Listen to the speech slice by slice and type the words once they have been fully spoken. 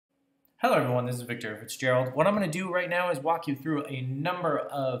Hello everyone, this is Victor Fitzgerald. What I'm going to do right now is walk you through a number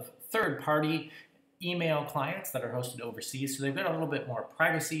of third-party email clients that are hosted overseas. So they've got a little bit more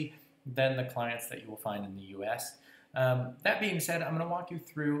privacy than the clients that you will find in the US. That being said, I'm going to walk you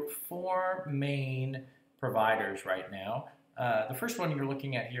through four main providers right now. The first one you're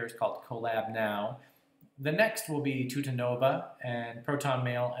looking at here is called Collab Now. The next will be Tutanova and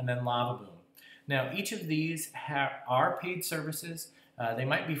Protonmail and then Lavaboom. Now each of these are paid services. They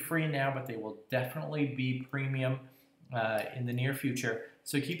might be free now, but they will definitely be premium in the near future.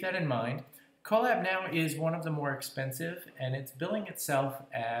 So keep that in mind. Collab Now is one of the more expensive, and it's billing itself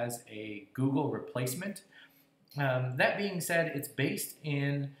as a Google replacement. That being said, it's based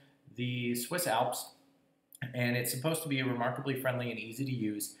in the Swiss Alps, and it's supposed to be remarkably friendly and easy to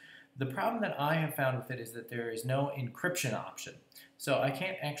use. The problem that I have found with it is that there is no encryption option. So I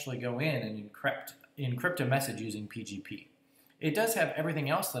can't actually go in and encrypt a message using PGP. It does have everything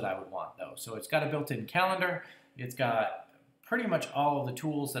else that I would want though. So it's got a built-in calendar, it's got pretty much all of the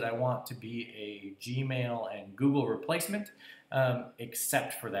tools that I want to be a Gmail and Google replacement,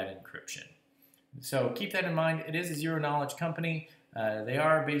 except for that encryption. So keep that in mind. It is a zero-knowledge company. They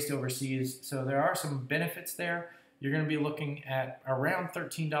are based overseas, so there are some benefits there. You're going to be looking at around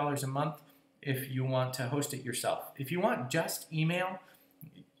 $13 a month if you want to host it yourself. If you want just email,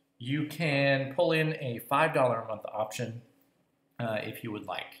 you can pull in a $5 a month option if you would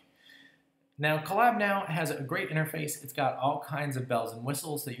like. Now, Collab Now has a great interface. It's got all kinds of bells and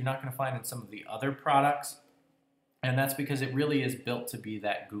whistles that you're not going to find in some of the other products, and that's because it really is built to be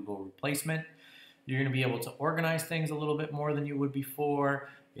that Google replacement. You're going to be able to organize things a little bit more than you would before.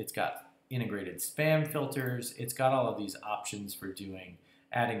 It's got integrated spam filters. It's got all of these options for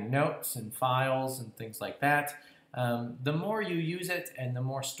adding notes and files and things like that. The more you use it and the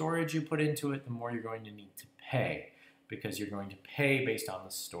more storage you put into it, the more you're going to need to pay, because you're going to pay based on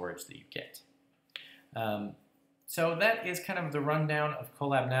the storage that you get. So that is kind of the rundown of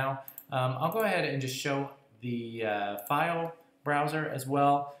Collab Now. I'll go ahead and just show the file browser as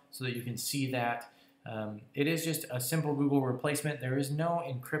well so that you can see that. It is just a simple Google replacement. There is no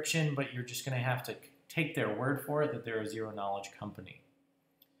encryption, but you're just going to have to take their word for it that they're a zero-knowledge company.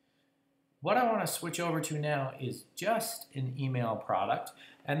 What I want to switch over to now is just an email product,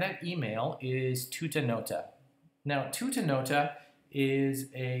 and that email is Tutanota. Now, Tutanota is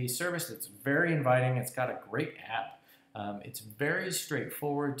a service that's very inviting. It's got a great app. It's very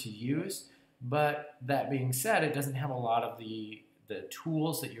straightforward to use, but that being said, it doesn't have a lot of the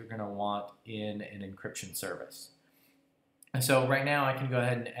tools that you're going to want in an encryption service. And so right now I can go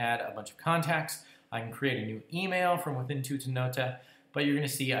ahead and add a bunch of contacts. I can create a new email from within Tutanota, but you're going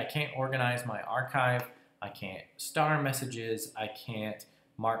to see I can't organize my archive. I can't star messages. I can't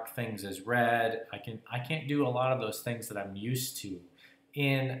mark things as read. I can't do a lot of those things that I'm used to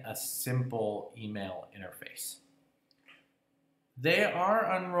in a simple email interface. They are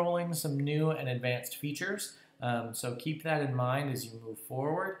unrolling some new and advanced features, so keep that in mind as you move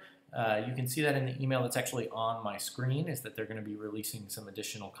forward. You can see that in the email that's actually on my screen, is that they're going to be releasing some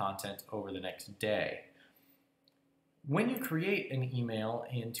additional content over the next day. When you create an email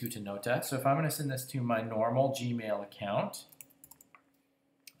in Tutanota, so if I'm going to send this to my normal Gmail account,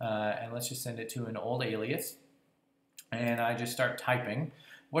 and let's just send it to an old alias, and I just start typing,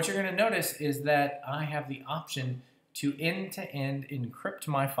 what you're going to notice is that I have the option to end-to-end encrypt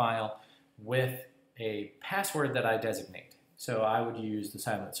my file with a password that I designate. So I would use the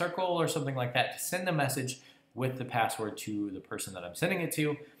silent circle or something like that to send the message with the password to the person that I'm sending it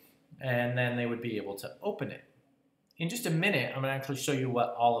to, and then they would be able to open it. In just a minute, I'm going to actually show you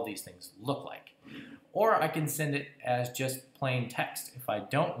what all of these things look like. Or I can send it as just plain text if I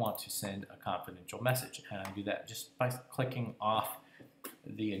don't want to send a confidential message. And I do that just by clicking off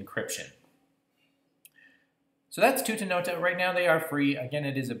the encryption. So that's Tutanota. Right now they are free. Again,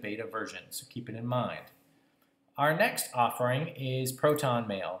 it is a beta version, so keep it in mind. Our next offering is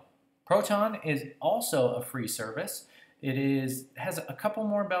Protonmail. Proton is also a free service. It has a couple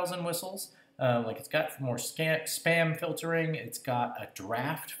more bells and whistles. Like it's got more spam filtering. It's got a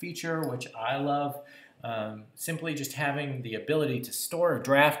draft feature, which I love. Simply just having the ability to store a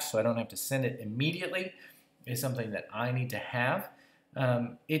draft so I don't have to send it immediately is something that I need to have.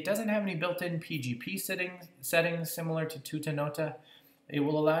 It doesn't have any built-in PGP settings similar to Tutanota. It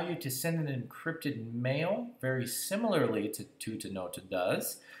will allow you to send an encrypted mail very similarly to Tutanota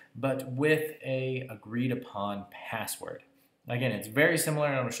does, but with a agreed-upon password. Again, it's very similar,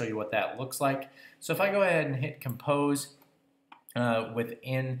 and I'm going to show you what that looks like. So if I go ahead and hit compose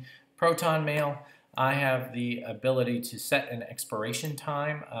within Protonmail, I have the ability to set an expiration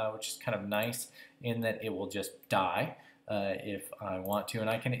time, which is kind of nice in that it will just die. if I want to, and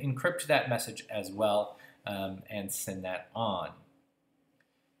I can encrypt that message as well and send that on.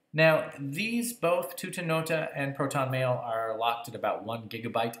 Now, these both Tutanota and Protonmail are locked at about 1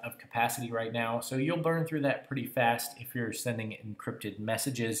 gigabyte of capacity right now, so you'll burn through that pretty fast if you're sending encrypted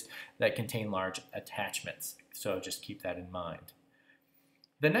messages that contain large attachments. So just keep that in mind.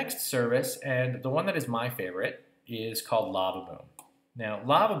 The next service, and the one that is my favorite, is called Lavaboom. Now,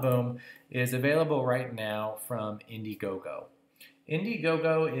 Lavaboom is available right now from Indiegogo.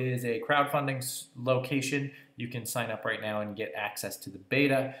 Indiegogo is a crowdfunding location. You can sign up right now and get access to the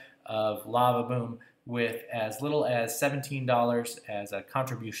beta of Lavaboom with as little as $17 as a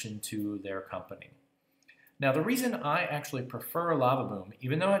contribution to their company. Now, the reason I actually prefer Lavaboom,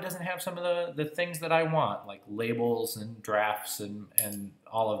 even though it doesn't have some of the things that I want, like labels and drafts and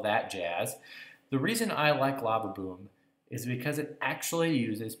all of that jazz, the reason I like Lavaboom is because it actually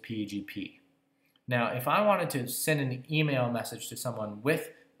uses PGP. Now, if I wanted to send an email message to someone with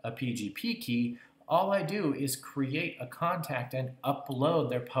a PGP key, all I do is create a contact and upload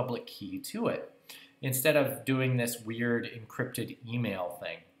their public key to it, instead of doing this weird encrypted email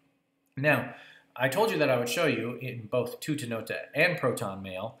thing. Now, I told you that I would show you in both Tutanota and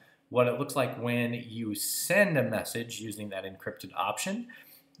Protonmail what it looks like when you send a message using that encrypted option.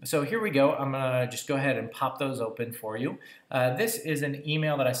 So here we go. I'm going to just go ahead and pop those open for you. This is an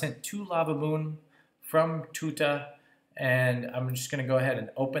email that I sent to Lavaboom from Tuta, and I'm just going to go ahead and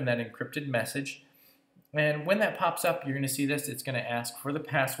open that encrypted message. And when that pops up, you're going to see this. It's going to ask for the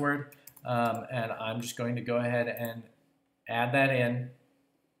password, and I'm just going to go ahead and add that in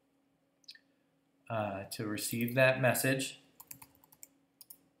to receive that message.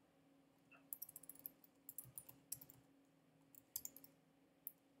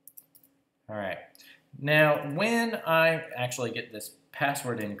 All right. Now, when I actually get this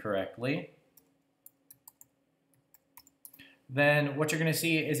password incorrectly, then what you're going to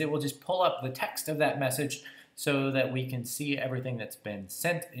see is it will just pull up the text of that message so that we can see everything that's been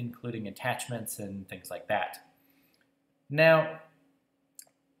sent, including attachments and things like that. Now,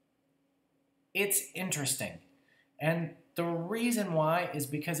 it's interesting. And the reason why is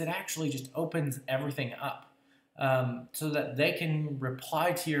because it actually just opens everything up so that they can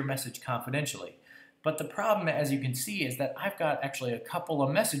reply to your message confidentially. But the problem, as you can see, is that I've got actually a couple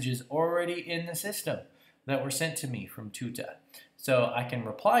of messages already in the system that were sent to me from Tuta. So I can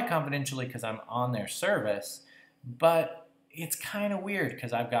reply confidentially because I'm on their service, but it's kind of weird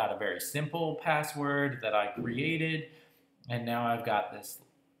because I've got a very simple password that I created, and now I've got this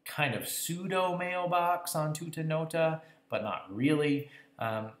kind of pseudo mailbox on Tutanota, but not really.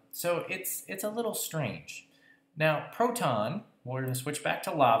 So it's a little strange. Now, Proton, we're going to switch back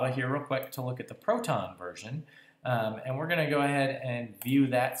to Lava here real quick to look at the Proton version. And we're going to go ahead and view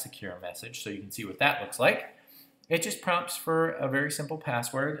that secure message so you can see what that looks like. It just prompts for a very simple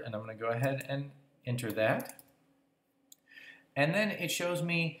password, and I'm going to go ahead and enter that. And then it shows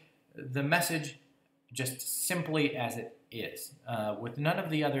me the message just simply as it is, with none of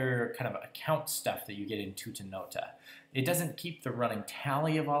the other kind of account stuff that you get in Tutanota. It doesn't keep the running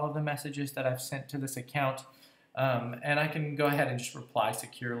tally of all of the messages that I've sent to this account, and I can go ahead and just reply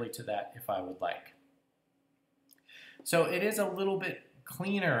securely to that if I would like. So it is a little bit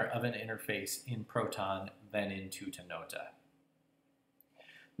cleaner of an interface in Proton than in Tutanota.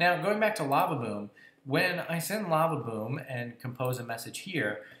 Now, going back to Lavaboom, when I send Lavaboom and compose a message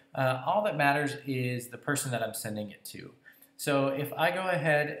here, all that matters is the person that I'm sending it to. So if I go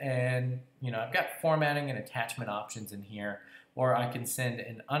ahead and, I've got formatting and attachment options in here, or I can send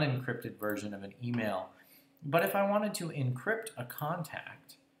an unencrypted version of an email. But if I wanted to encrypt a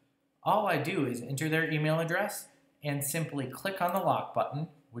contact, all I do is enter their email address and simply click on the lock button,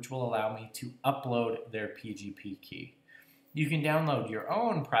 which will allow me to upload their PGP key. You can download your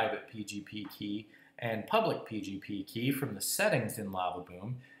own private PGP key and public PGP key from the settings in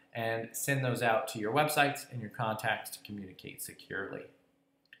Lavaboom and send those out to your websites and your contacts to communicate securely.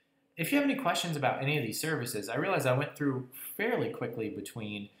 If you have any questions about any of these services, I realize I went through fairly quickly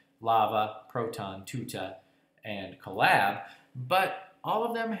between Lava, Proton, Tuta, and Collab, but all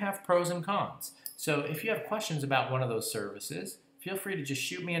of them have pros and cons. So if you have questions about one of those services, feel free to just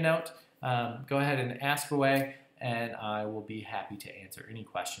shoot me a note. Go ahead and ask away, and I will be happy to answer any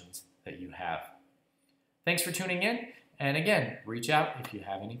questions that you have. Thanks for tuning in, and again, reach out if you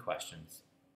have any questions.